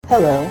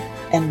Hello,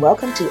 and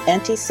welcome to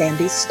Auntie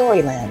Sandy's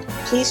Storyland.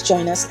 Please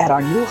join us at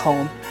our new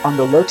home on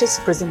the Lotus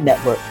Prison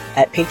Network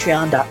at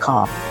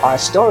patreon.com. Our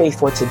story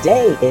for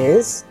today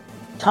is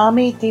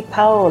Tommie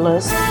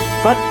DePaolas,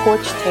 Front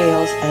Porch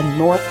Tales and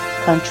North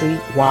Country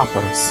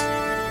Whoppers.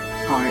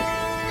 Part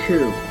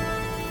 2.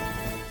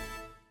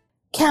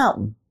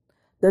 Counting.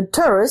 The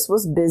tourist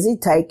was busy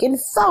taking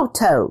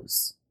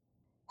photos.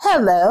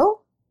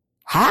 Hello.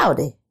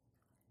 Howdy.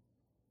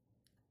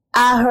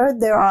 I heard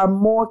there are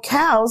more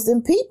cows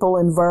than people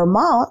in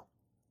Vermont.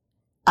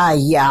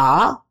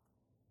 Yeah?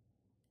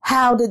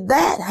 How did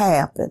that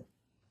happen?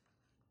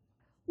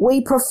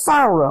 We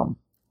prefer 'em.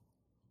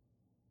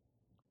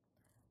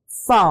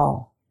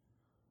 Fall.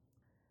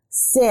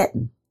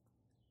 Setting.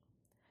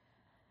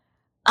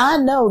 I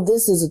know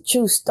this is a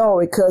true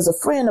story 'cause a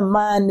friend of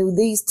mine knew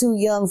these two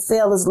young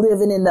fellas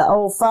living in the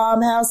old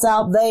farmhouse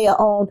out there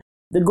on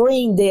the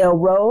Greendale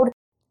Road,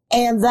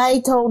 and they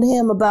told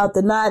him about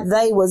the night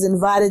they was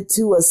invited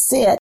to a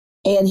set,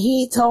 and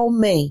he told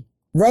me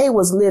they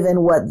was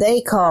living what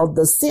they called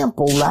the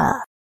simple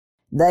life.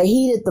 They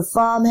heated the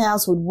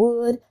farmhouse with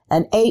wood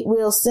and ate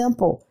real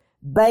simple,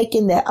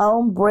 baking their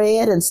own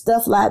bread and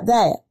stuff like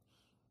that.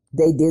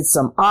 They did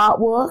some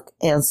artwork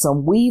and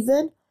some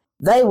weaving.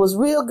 They was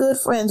real good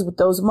friends with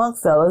those monk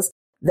fellas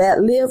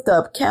that lived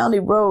up County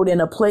Road in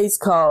a place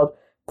called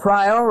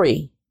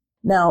Priory.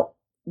 Now,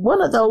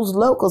 one of those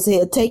locals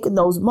had taken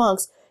those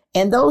monks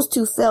and those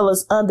two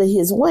fellas under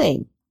his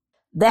wing.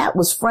 That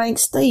was Frank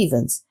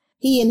Stevens.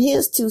 He and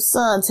his two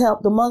sons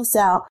helped the monks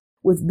out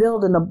with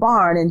building a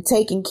barn and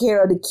taking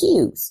care of the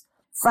cues.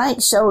 Frank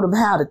showed them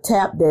how to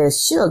tap their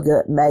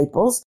sugar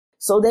maples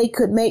so they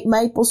could make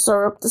maple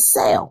syrup to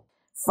sell.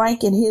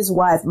 Frank and his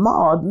wife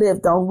Maud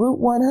lived on Route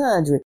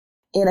 100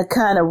 in a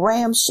kind of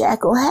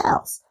ramshackle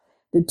house.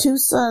 The two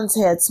sons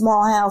had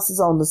small houses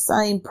on the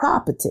same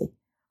property.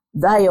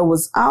 There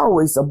was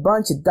always a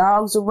bunch of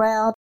dogs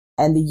around,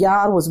 and the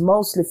yard was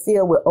mostly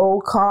filled with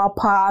old car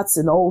parts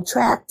and old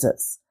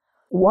tractors.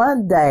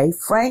 One day,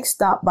 Frank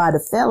stopped by the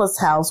fella's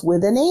house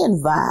with an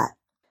invite.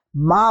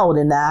 Maud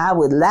and I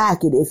would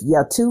like it if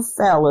your two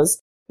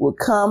fellas would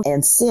come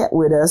and sit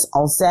with us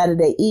on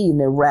Saturday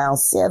evening around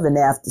 7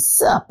 after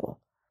supper.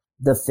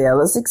 The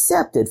fellas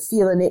accepted,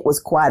 feeling it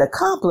was quite a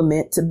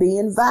compliment to be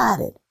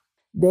invited.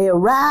 They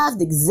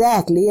arrived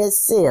exactly at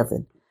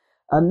 7.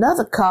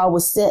 Another car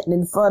was sitting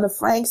in front of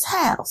Frank's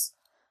house.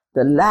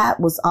 The light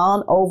was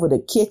on over the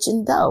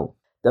kitchen door.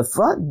 The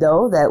front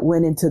door that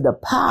went into the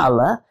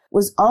parlor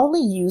was only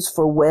used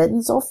for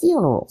weddings or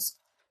funerals.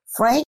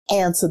 Frank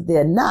answered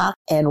their knock,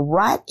 and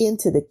right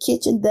into the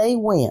kitchen they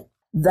went.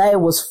 There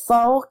was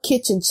 4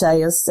 kitchen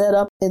chairs set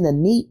up in a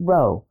neat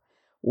row.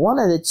 One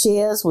of the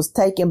chairs was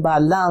taken by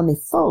Lonnie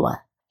Fuller,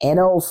 an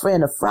old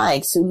friend of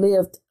Frank's who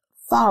lived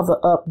farther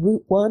up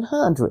Route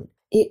 100.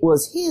 It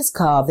was his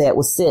car that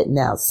was sitting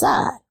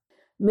outside.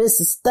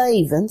 Mrs.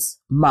 Stevens,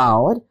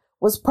 Maud,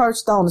 was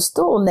perched on a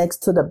stool next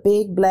to the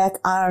big black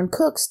iron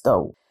cook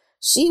stove.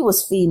 She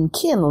was feeding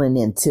kindling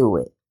into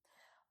it.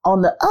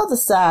 On the other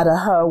side of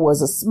her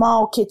was a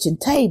small kitchen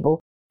table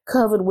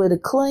covered with a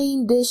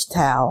clean dish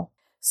towel.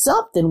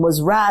 Something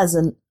was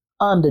rising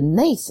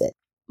underneath it.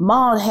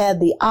 Maud had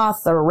the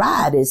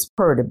arthritis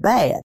pretty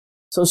bad,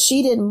 so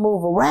she didn't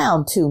move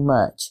around too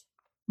much.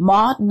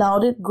 Maud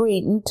nodded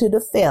greeting to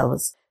the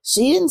fellas.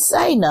 She didn't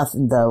say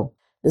nothing, though.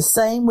 The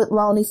same with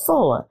Lonnie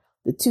Fuller.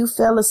 The two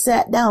fellas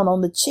sat down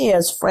on the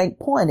chairs Frank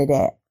pointed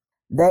at.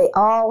 They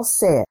all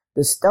sat.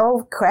 The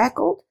stove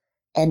crackled,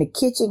 and the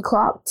kitchen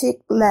clock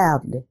ticked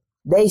loudly.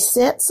 They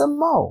sat some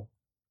more.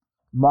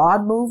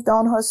 Maud moved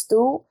on her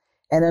stool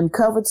and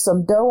uncovered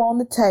some dough on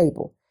the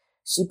table.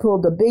 She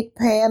pulled a big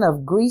pan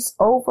of grease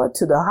over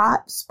to the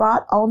hot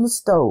spot on the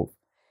stove.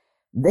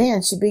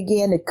 Then she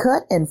began to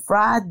cut and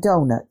fry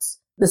donuts.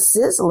 The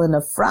sizzling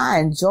of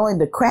frying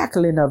joined the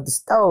crackling of the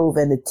stove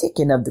and the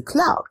ticking of the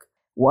clock.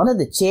 One of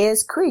the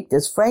chairs creaked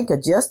as Frank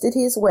adjusted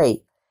his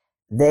weight.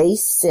 They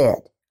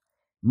sat.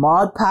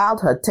 Maud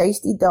piled her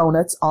tasty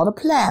donuts on a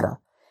platter,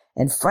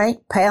 and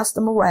Frank passed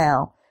them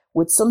around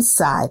with some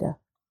cider.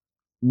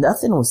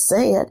 Nothing was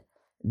said.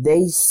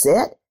 They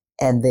sat,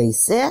 and they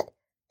sat,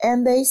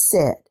 and they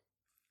sat.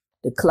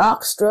 The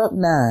clock struck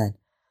 9.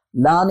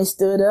 Lonnie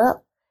stood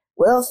up.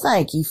 Well,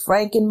 thank you,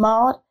 Frank and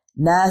Maud.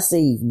 Nice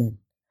evening.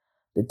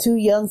 The two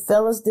young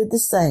fellas did the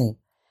same.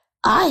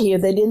 I hear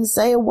they didn't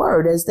say a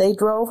word as they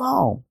drove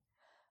home.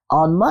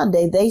 On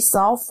Monday, they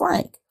saw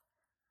Frank.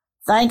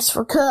 Thanks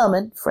for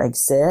coming, Frank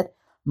said.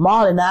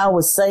 Maud and I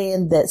was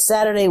saying that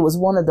Saturday was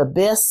one of the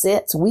best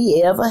sets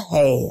we ever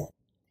had.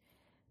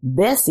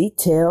 Bessie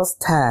tells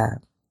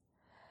time.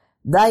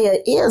 There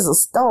is a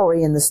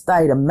story in the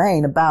state of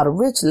Maine about a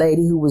rich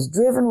lady who was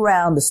driven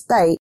round the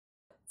state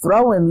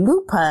throwing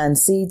lupine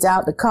seeds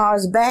out the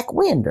car's back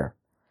window.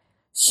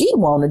 She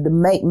wanted to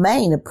make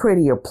Maine a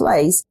prettier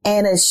place,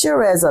 and as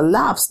sure as a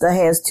lobster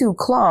has 2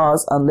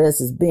 claws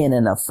unless it's been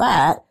in a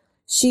fight,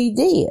 she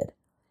did.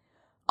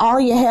 All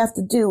you have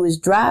to do is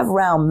drive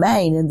around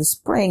Maine in the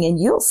spring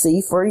and you'll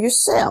see for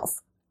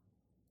yourself.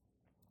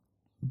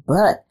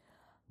 But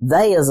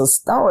There's a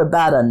story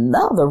about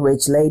another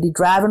rich lady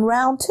driving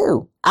round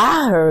too.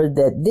 I heard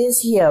that this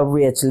here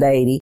rich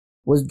lady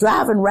was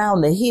driving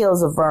round the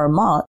hills of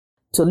Vermont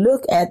to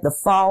look at the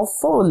fall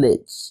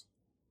foliage.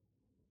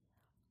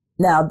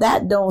 Now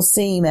that don't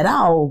seem at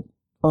all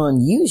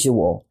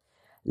unusual.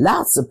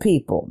 Lots of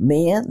people,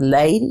 men,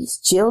 ladies,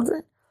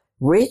 children,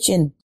 rich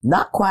and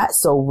not quite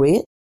so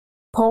rich,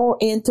 pour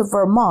into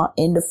Vermont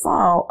in the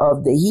fall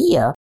of the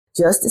year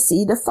just to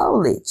see the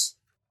foliage.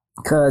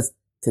 'Cause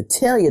to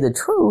tell you the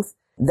truth,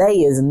 there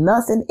is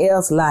nothing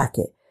else like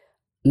it,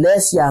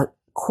 lest you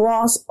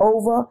cross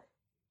over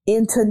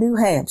into New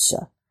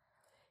Hampshire.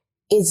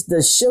 It's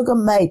the sugar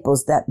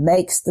maples that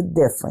makes the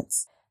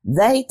difference.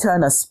 They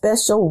turn a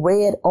special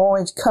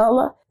red-orange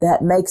color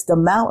that makes the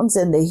mountains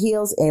and the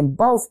hills in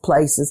both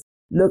places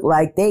look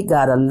like they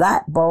got a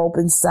light bulb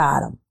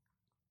inside them.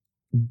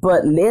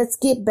 But let's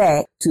get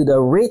back to the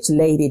rich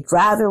lady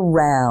driving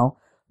around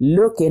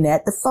looking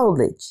at the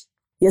foliage.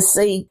 You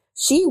see,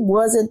 she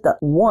wasn't the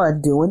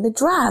one doing the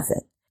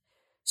driving.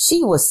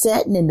 She was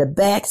sitting in the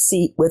back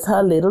seat with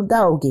her little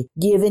doggy,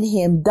 giving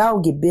him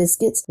doggy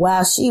biscuits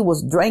while she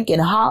was drinking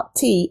hot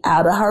tea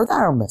out of her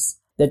thermos.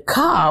 The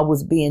car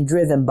was being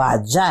driven by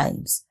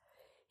James.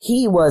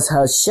 He was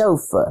her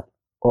chauffeur,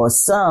 or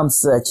some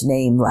such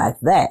name like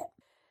that.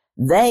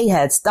 They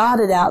had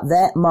started out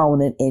that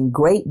morning in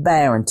Great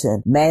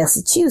Barrington,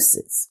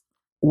 Massachusetts,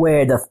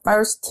 where the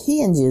first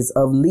tinges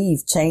of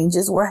leaf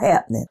changes were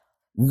happening.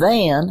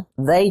 Then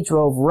they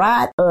drove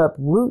right up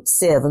Route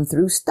 7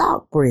 through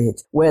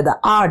Stockbridge, where the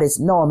artist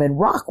Norman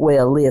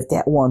Rockwell lived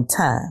at one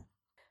time.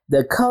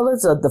 The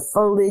colors of the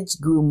foliage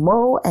grew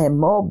more and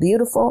more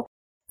beautiful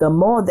the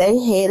more they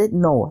headed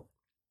north.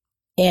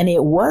 And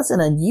it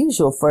wasn't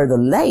unusual for the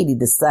lady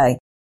to say,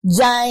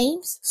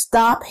 "James,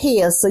 stop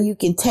here so you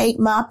can take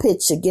my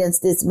picture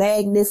against this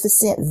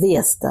magnificent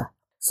vista."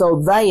 So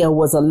there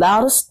was a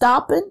lot of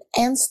stopping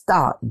and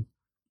starting.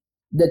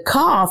 The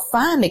car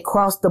finally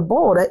crossed the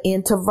border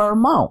into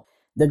Vermont.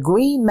 The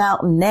Green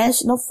Mountain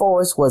National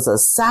Forest was a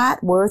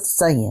sight worth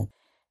seeing.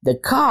 The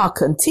car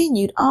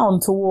continued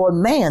on toward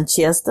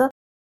Manchester,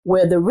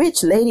 where the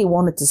rich lady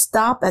wanted to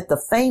stop at the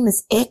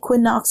famous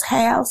Equinox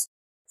House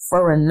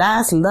for a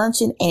nice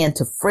luncheon and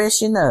to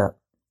freshen up.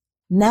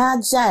 "Now,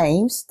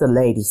 James," the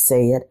lady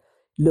said,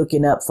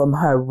 looking up from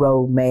her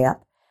road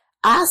map,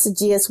 "I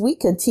suggest we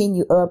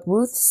continue up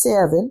Route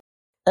 7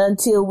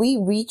 until we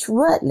reach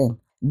Rutland.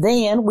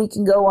 Then we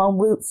can go on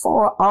Route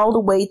 4 all the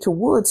way to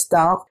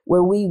Woodstock,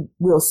 where we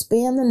will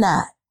spend the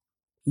night."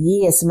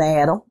 "Yes,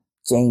 madam,"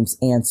 James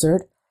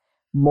answered.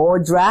 More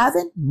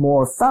driving,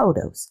 more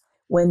photos.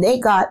 When they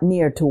got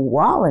near to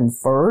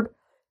Wallingford,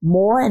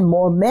 more and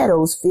more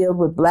meadows filled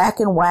with black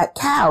and white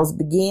cows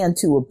began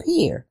to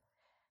appear.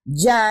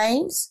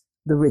 "James,"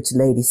 the rich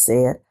lady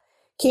said,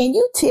 "can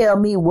you tell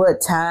me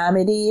what time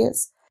it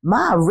is?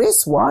 My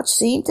wristwatch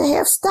seemed to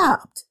have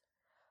stopped."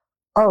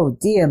 "Oh,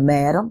 dear,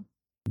 madam,"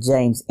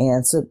 James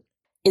answered,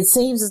 "it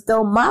seems as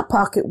though my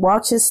pocket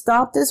watch has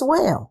stopped as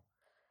well."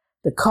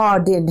 The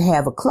car didn't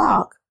have a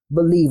clock,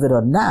 believe it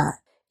or not.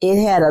 It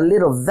had a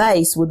little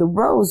vase with a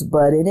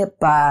rosebud in it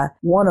by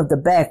one of the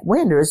back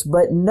windows,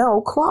 but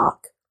no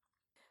clock.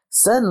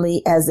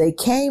 Suddenly, as they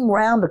came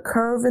round a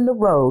curve in the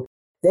road,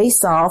 they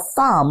saw a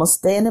farmer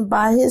standing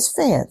by his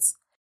fence.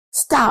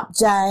 "Stop,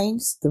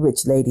 James," the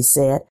rich lady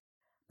said.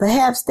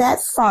 "Perhaps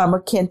that farmer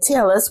can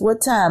tell us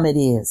what time it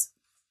is."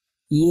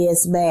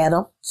 "Yes,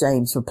 madam,"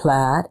 James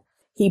replied.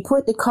 He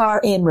put the car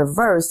in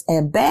reverse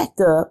and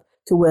backed up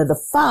to where the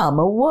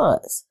farmer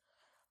was.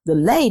 The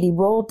lady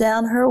rolled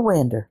down her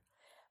window.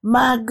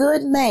 "My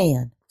good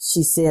man,"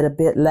 she said a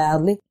bit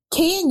loudly,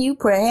 "can you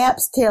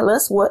perhaps tell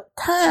us what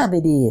time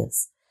it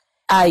is?"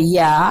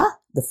 "Yeah,"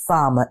 the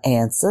farmer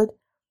answered.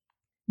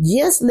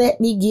 "Just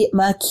let me get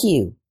my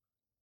cue."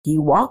 He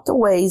walked a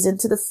ways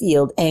into the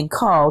field and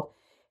called,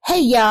 "Hey,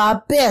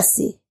 ya,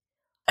 Bessie."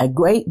 A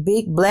great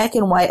big black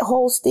and white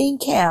Holstein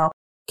cow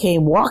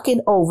came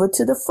walking over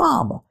to the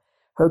farmer,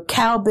 her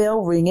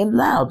cowbell ringing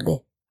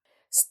loudly.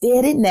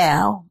 "Steady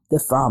now," the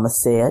farmer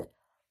said.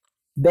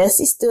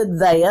 Bessie stood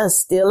there as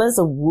still as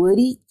a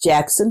Woody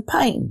Jackson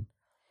painting.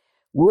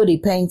 Woody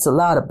paints a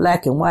lot of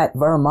black and white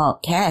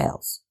Vermont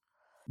cows.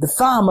 The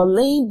farmer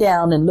leaned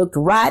down and looked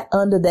right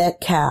under that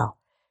cow.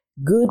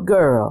 "Good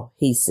girl,"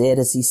 he said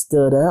as he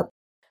stood up.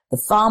 The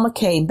farmer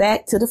came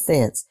back to the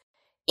fence.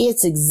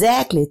 "It's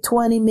exactly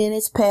 20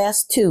 minutes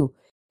past 2,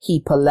 he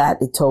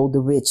politely told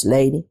the rich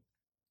lady.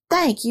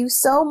 "Thank you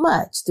so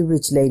much," the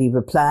rich lady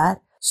replied.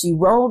 She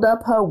rolled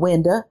up her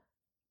window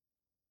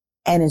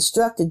and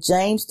instructed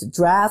James to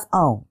drive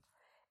on.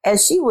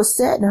 As she was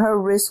setting her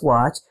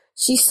wristwatch,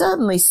 she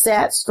suddenly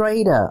sat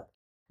straight up.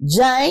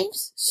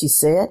 "James," she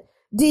said,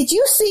 "did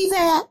you see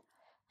that?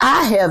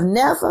 I have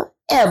never,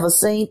 ever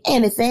seen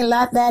anything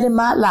like that in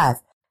my life.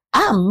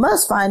 I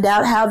must find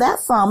out how that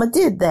farmer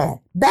did that.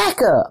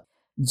 Back up."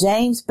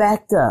 James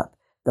backed up.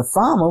 The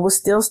farmer was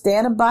still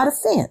standing by the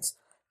fence.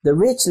 The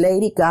rich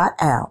lady got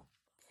out.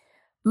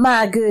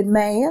 "My good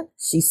man,"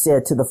 she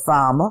said to the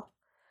farmer,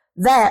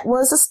 "that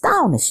was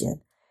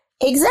astonishing.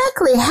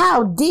 Exactly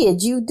how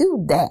did you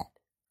do that?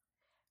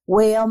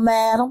 Well,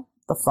 madam,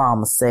 the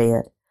farmer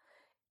said,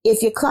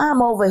 if you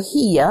climb over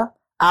here,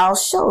 I'll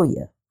show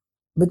you.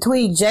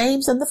 Between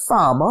James and the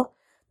farmer,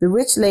 the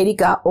rich lady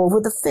got over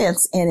the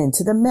fence and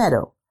into the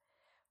meadow.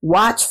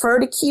 Watch for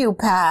the cue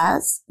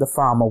pies, the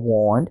farmer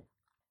warned.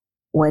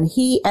 When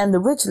he and the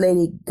rich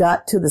lady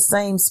got to the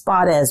same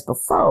spot as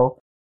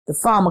before, the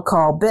farmer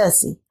called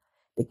Bessie.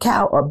 The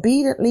cow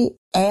obediently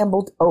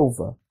ambled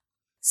over.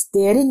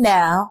 Steady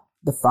now,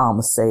 the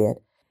farmer said.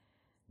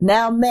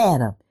 Now,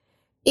 madam,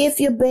 if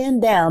you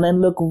bend down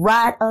and look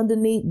right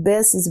underneath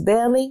Bessie's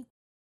belly,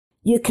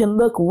 you can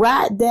look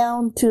right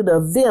down to the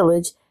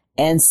village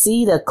and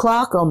see the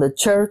clock on the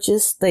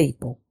church's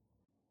steeple.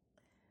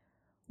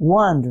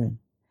 Wondering,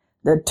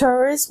 the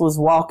tourist was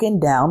walking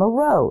down a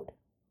road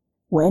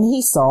when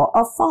he saw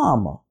a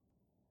farmer.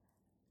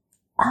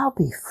 I'll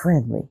be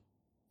friendly.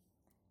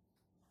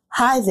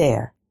 Hi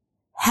there.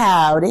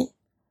 Howdy.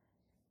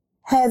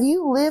 Have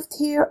you lived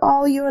here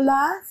all your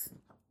life?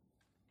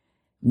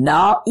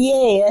 Not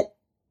yet.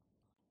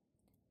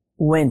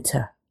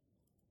 Winter.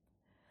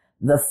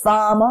 The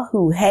farmer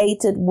who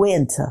hated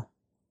winter.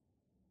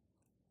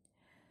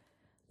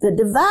 The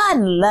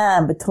dividing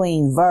line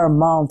between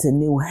Vermont and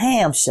New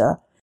Hampshire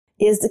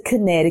is the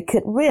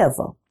Connecticut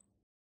River.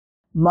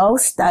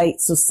 Most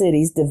states or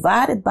cities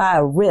divided by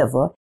a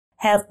river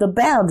have the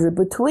boundary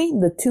between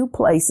the two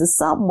places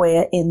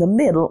somewhere in the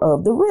middle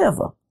of the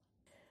river.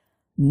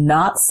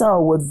 Not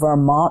so with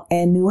Vermont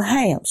and New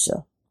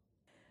Hampshire.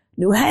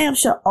 New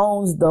Hampshire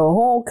owns the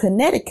whole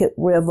Connecticut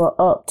River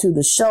up to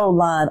the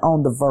shoreline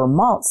on the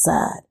Vermont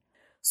side.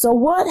 So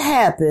what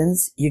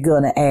happens, you're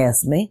going to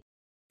ask me,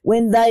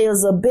 when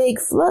there's a big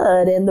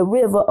flood and the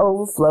river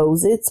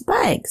overflows its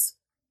banks?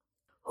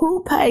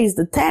 Who pays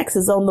the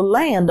taxes on the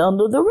land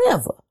under the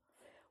river?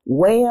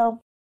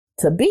 Well,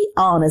 to be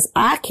honest,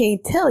 I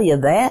can't tell you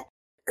that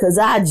because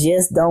I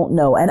just don't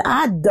know. And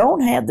I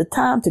don't have the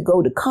time to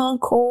go to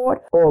Concord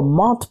or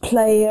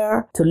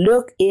Montpelier to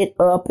look it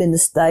up in the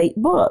state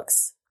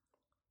books.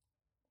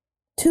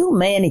 Too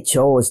many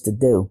chores to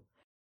do.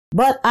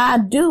 But I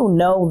do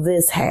know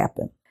this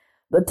happened.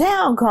 The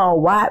town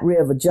called White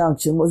River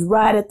Junction was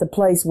right at the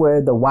place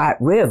where the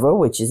White River,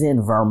 which is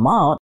in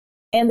Vermont,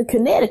 and the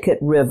Connecticut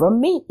River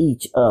meet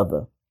each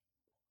other.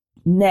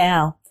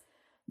 Now,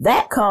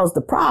 that caused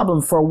a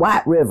problem for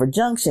White River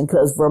Junction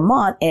because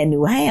Vermont and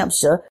New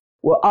Hampshire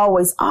were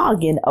always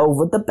arguing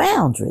over the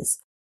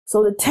boundaries.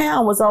 So the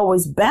town was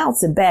always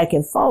bouncing back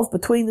and forth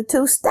between the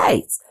two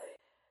states,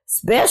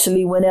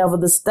 especially whenever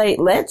the state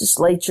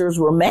legislatures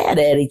were mad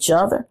at each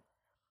other.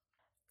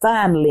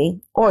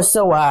 Finally, or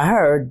so I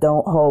heard,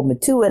 don't hold me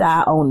to it,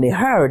 I only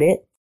heard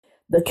it,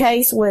 the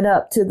case went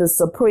up to the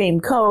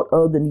Supreme Court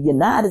of the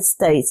United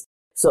States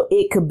so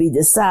it could be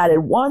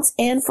decided once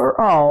and for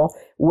all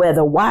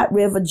whether White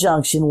River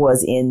Junction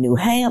was in New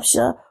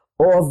Hampshire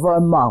or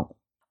Vermont.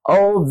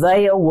 Oh,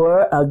 there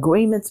were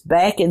agreements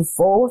back and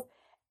forth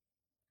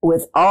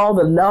with all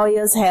the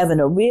lawyers having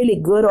a really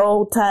good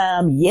old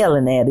time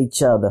yelling at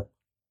each other.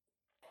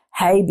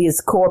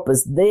 Habeas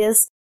corpus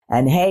this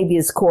and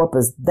habeas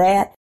corpus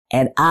that,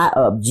 and I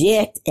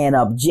object and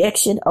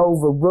objection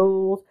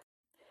overruled.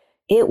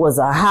 It was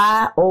a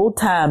high old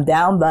time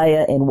down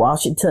there in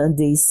Washington,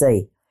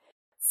 D.C.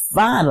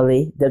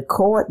 Finally, the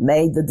court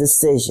made the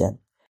decision.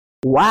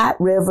 White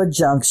River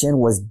Junction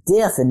was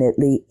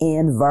definitely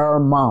in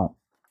Vermont.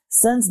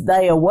 Since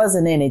there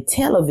wasn't any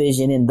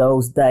television in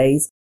those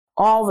days,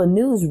 all the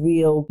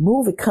newsreel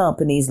movie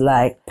companies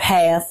like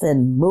Path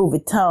and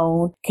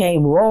Movietone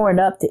came roaring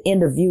up to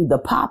interview the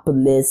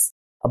populace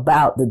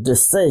about the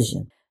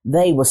decision.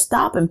 They were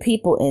stopping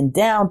people in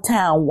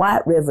downtown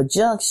White River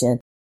Junction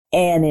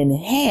and in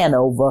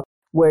Hanover,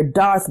 where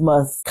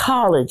Dartmouth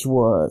College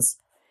was.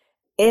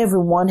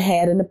 Everyone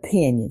had an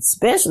opinion,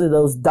 especially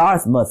those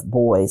Dartmouth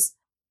boys.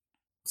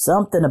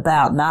 Something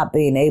about not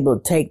being able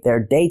to take their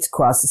dates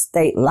across the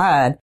state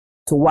line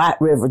to White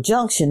River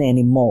Junction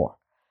anymore.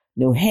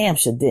 New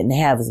Hampshire didn't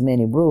have as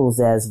many rules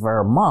as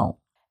Vermont.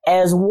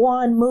 As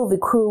one movie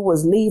crew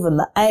was leaving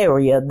the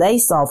area, they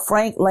saw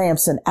Frank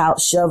Lamson out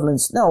shoveling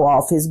snow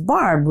off his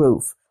barn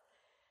roof.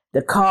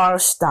 The car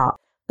stopped.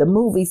 The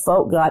movie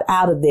folk got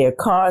out of their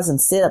cars and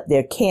set up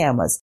their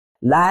cameras,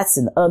 lights,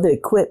 and other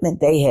equipment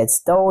they had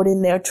stored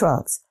in their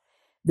trunks.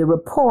 The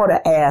reporter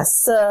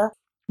asked, "Sir,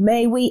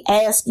 may we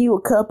ask you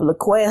a couple of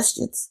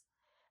questions?"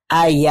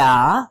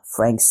 "Yeah,"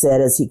 Frank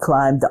said as he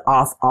climbed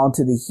off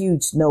onto the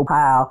huge snow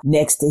pile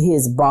next to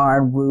his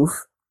barn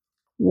roof.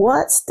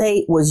 "What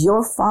state was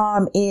your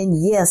farm in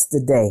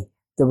yesterday?"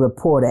 the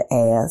reporter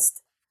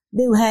asked.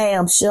 "New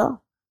Hampshire,"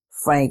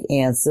 Frank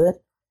answered.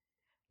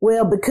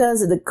 "Well,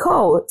 because of the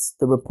courts,"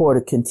 the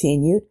reporter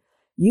continued,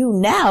 "you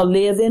now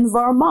live in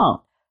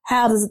Vermont.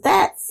 How does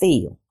that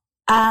feel?"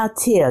 "I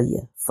tell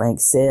you,"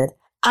 Frank said,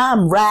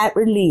 "I'm right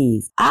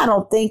relieved. I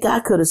don't think I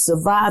could have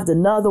survived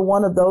another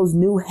one of those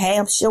New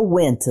Hampshire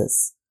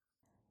winters."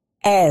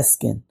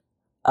 Asking.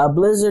 A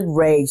blizzard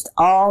raged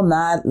all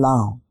night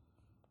long.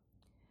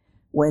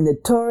 when the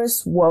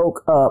tourists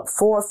woke up.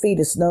 4 feet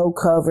of snow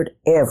covered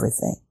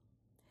everything.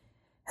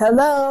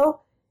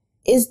 Hello?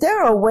 Is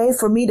there a way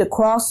for me to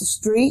cross the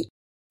street?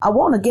 I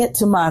want to get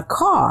to my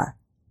car.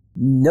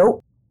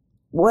 Nope.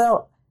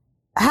 Well,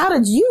 how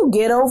did you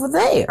get over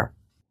there?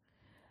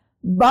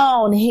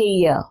 Born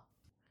here.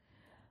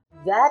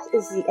 That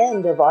is the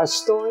end of our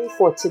story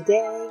for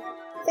today.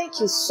 Thank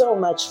you so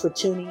much for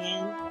tuning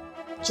in.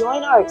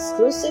 Join our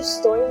exclusive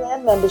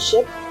Storyland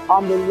membership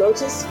on the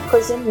Lotus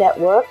Prison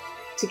Network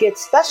to get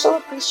special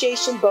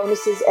appreciation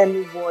bonuses and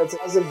rewards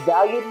as a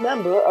valued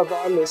member of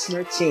our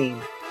listener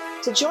team.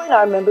 To join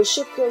our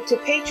membership, go to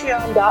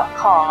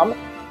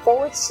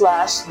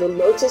patreon.com/the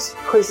Lotus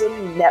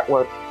Prison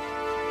Network.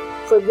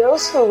 For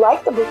those who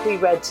like the book we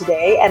read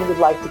today and would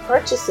like to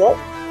purchase it,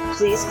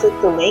 please click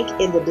the link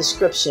in the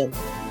description.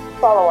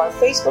 Follow our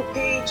Facebook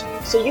page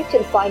so you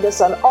can find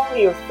us on all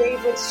your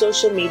favorite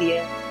social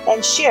media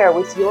and share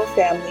with your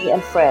family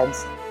and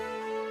friends.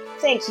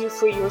 Thank you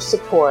for your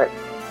support.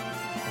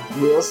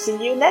 We'll see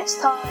you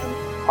next time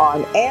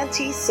on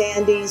Auntie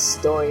Sandy's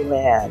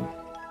Storyland.